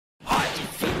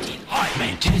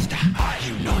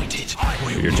Manchester United.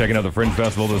 You're checking out the Fringe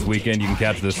Festival this weekend. You can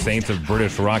catch the Saints of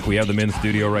British Rock. We have them in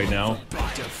studio right now.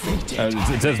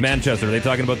 It says Manchester. Are they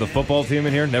talking about the football team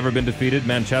in here? Never been defeated,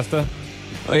 Manchester?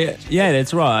 Oh, yeah,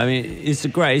 that's right. I mean, it's the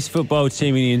greatest football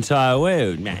team in the entire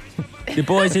world, man. The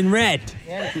boys in red.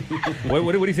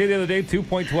 What did he say the other day?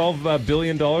 $2.12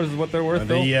 billion is what they're worth,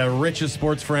 The richest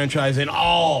sports franchise in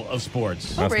all of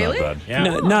sports. That's really? not bad. Yeah.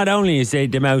 No, not only is they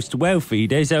the most wealthy,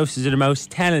 they're also the most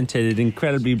talented and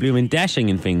incredibly blooming dashing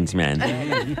and things, man.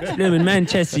 Blooming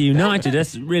Manchester United,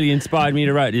 that's really inspired me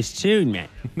to write this tune, man.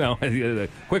 No,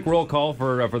 quick roll call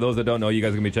for those that don't know. You guys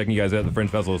are going to be checking you guys out at the Fringe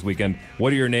Festival this weekend.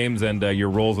 What are your names and your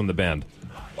roles in the band?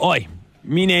 Oi,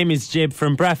 me name is Jib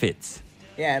from Braffits.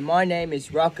 Yeah, my name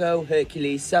is Rocco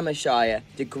Hercules Summershire,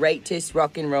 the greatest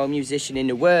rock and roll musician in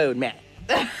the world, man.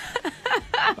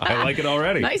 I like it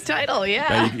already. Nice title,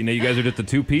 yeah. Now, you guys are just a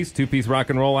two-piece rock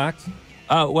and roll act?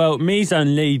 Well, me's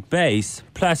on lead bass,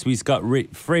 plus we's got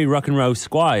three rock and roll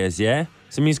squires, yeah?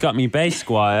 So me's got me bass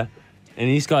squire, and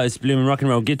he's got his blooming rock and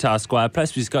roll guitar squire,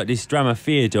 plus we's got this drummer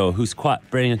Theodore, who's quite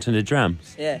brilliant on the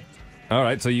drums. Yeah. All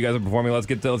right, so you guys are performing. Let's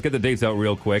get the dates out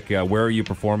real quick. Where are you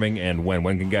performing, and when?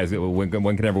 When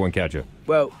can everyone catch you?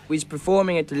 Well, we're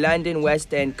performing at the London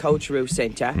West End Cultural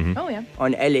Centre Oh, yeah.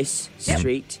 on Ellis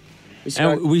Street.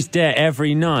 And we's there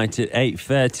every night at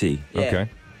 8:30. Yeah. Okay.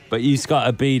 But you've got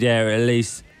to be there at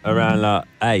least around like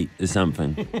 8 or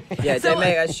something. Yeah, they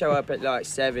make us show up at like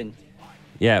 7.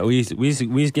 Yeah, we's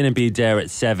going to be there at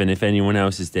 7 if anyone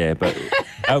else is there, but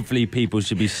hopefully people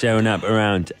should be showing up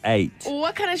around 8.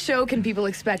 What kind of show can people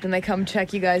expect when they come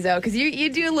check you guys out? Because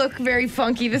you do look very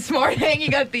funky this morning.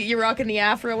 You're rocking the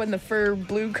afro and the fur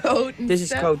blue coat and This is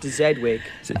stuff. called the Zedwig.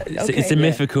 It's a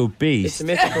mythical beast. It's a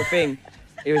mythical thing.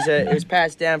 It was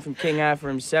passed down from King Arthur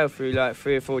himself through like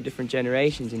 3 or 4 different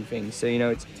generations and things. So,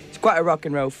 it's quite a rock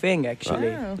and roll thing, actually.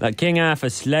 Wow. Like King Arthur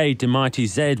slayed the mighty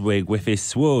Zedwig with his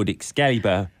sword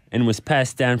Excalibur and was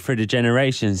passed down through the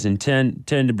generations and turned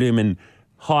the blooming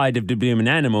hide of the blooming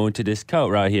animal into this coat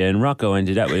right here. And Rocco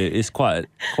ended up with it. It's quite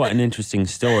an interesting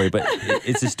story, but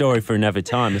it's a story for another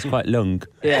time. It's quite long.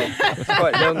 Yeah, it's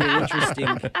quite long and interesting.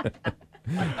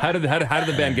 How did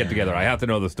the band get together? I have to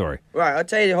know the story. Right, I'll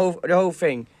tell you the whole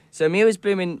thing. So me was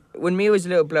blooming when me was a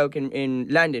little bloke in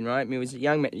London, right? Me was a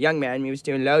young man. Me was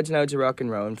doing loads and loads of rock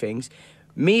and roll and things.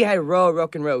 Me had a raw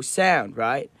rock and roll sound,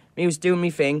 right? Me was doing me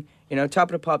thing, top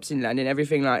of the pops in London,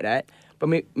 everything like that. But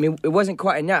me it wasn't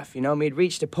quite enough, Me'd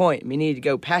reached a point. Me needed to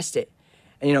go past it,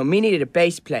 and me needed a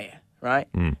bass player, right?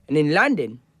 And in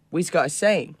London, we've got a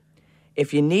saying: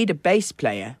 if you need a bass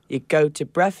player, you go to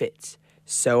Braffits.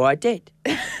 So I did.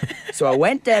 So I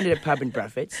went down to the pub in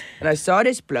Braffits, and I saw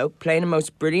this bloke playing the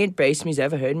most brilliant bass me's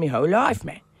ever heard in my whole life,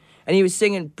 man. And he was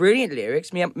singing brilliant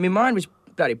lyrics. My mind was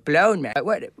bloody blown, man.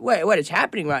 Like, what is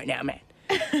happening right now, man?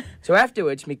 So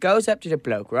afterwards, me goes up to the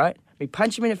bloke, right? Me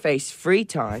punch him in the face 3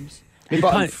 times. Me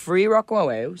bought him 3 rock and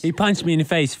rolls. He punched me in the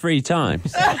face 3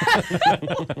 times.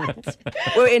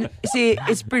 Well,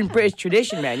 it's been British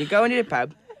tradition, man. You go into the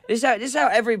pub. This is how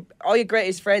all your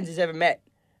greatest friends has ever met.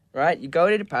 Right, you go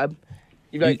to the pub,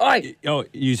 you're like, oi!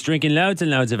 You was drinking loads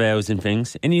and loads of ales and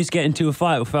things, and you was getting into a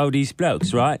fight with all these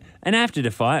blokes, right? And after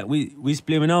the fight, we was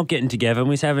blooming all getting together, and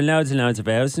we was having loads and loads of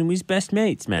ales, and we was best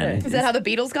mates, man. Yeah. Is that how the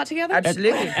Beatles got together?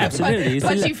 Absolutely. Absolutely. It's a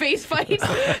Punchy face fight?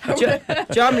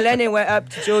 John Lennon went up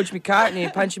to George McCartney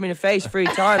and punched him in the face 3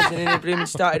 times, and then they blooming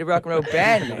started a rock and roll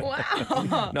band, man.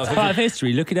 Wow. No, It's part of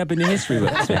history. Look it up in the history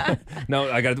books.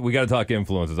 no, we got to talk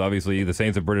influences. Obviously, the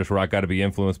Saints of British Rock got to be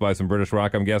influenced by some British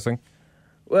rock, I'm guessing.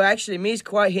 Well, actually, me's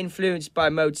quite influenced by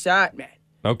Mozart, man.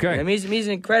 Okay. Me's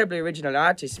an incredibly original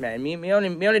artist, man. Me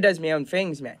only does my own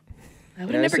things, man. I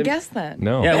would have never guessed that.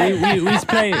 No.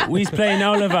 Yeah, we's playing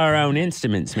all of our own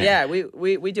instruments, man. Yeah,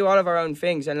 we do all of our own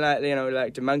things, and like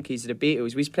the Monkees, the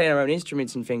Beatles, we's playing our own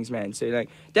instruments and things, man. So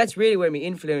that's really where my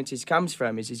influences comes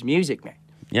from, is his music, man.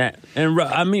 Yeah, and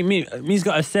me's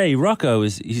got to say, Rocco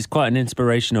he's quite an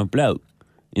inspirational bloke.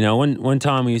 One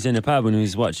time we was in a pub and we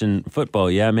was watching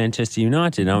football, Manchester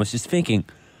United, and I was just thinking,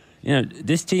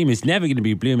 this team is never going to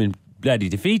be blooming bloody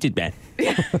defeated, man.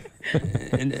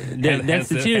 And that's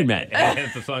the tune, man.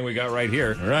 That's the song we got right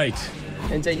here. Right.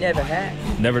 And they never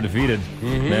have. Never defeated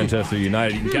Manchester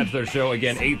United. You can catch their show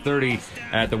again 8:30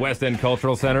 at the West End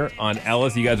Cultural Center on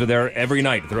Ellis. You guys are there every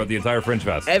night throughout the entire Fringe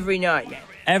Fest. Every night, man.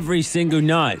 Every single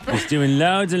night, was doing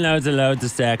loads and loads of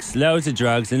sex, loads of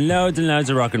drugs, and loads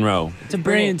of rock and roll. It's a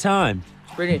brilliant time.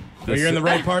 It's brilliant. Well, you're in the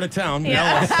right part of town.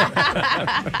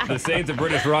 The Saints of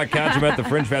British Rock, catch them at the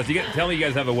Fringe Fest. Tell me you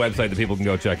guys have a website that people can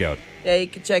go check out. Yeah, you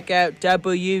can check out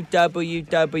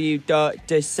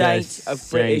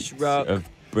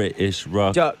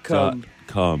www.thesaintsofbritishrock.com.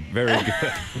 fringevatsfest.com. Very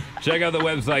good. Check out the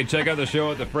website. Check out the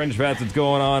show at the Fringe Fest. It's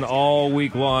going on all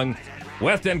week long.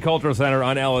 West End Cultural Center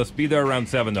on Ellis. Be there around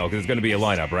 7, though, because it's going to be a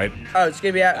lineup, right? Oh, it's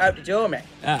going to be out the door, man.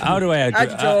 How do I Out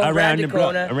the door, around round the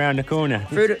corner. around the corner?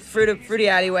 Through the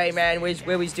alleyway, man, where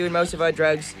we was doing most of our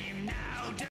drugs.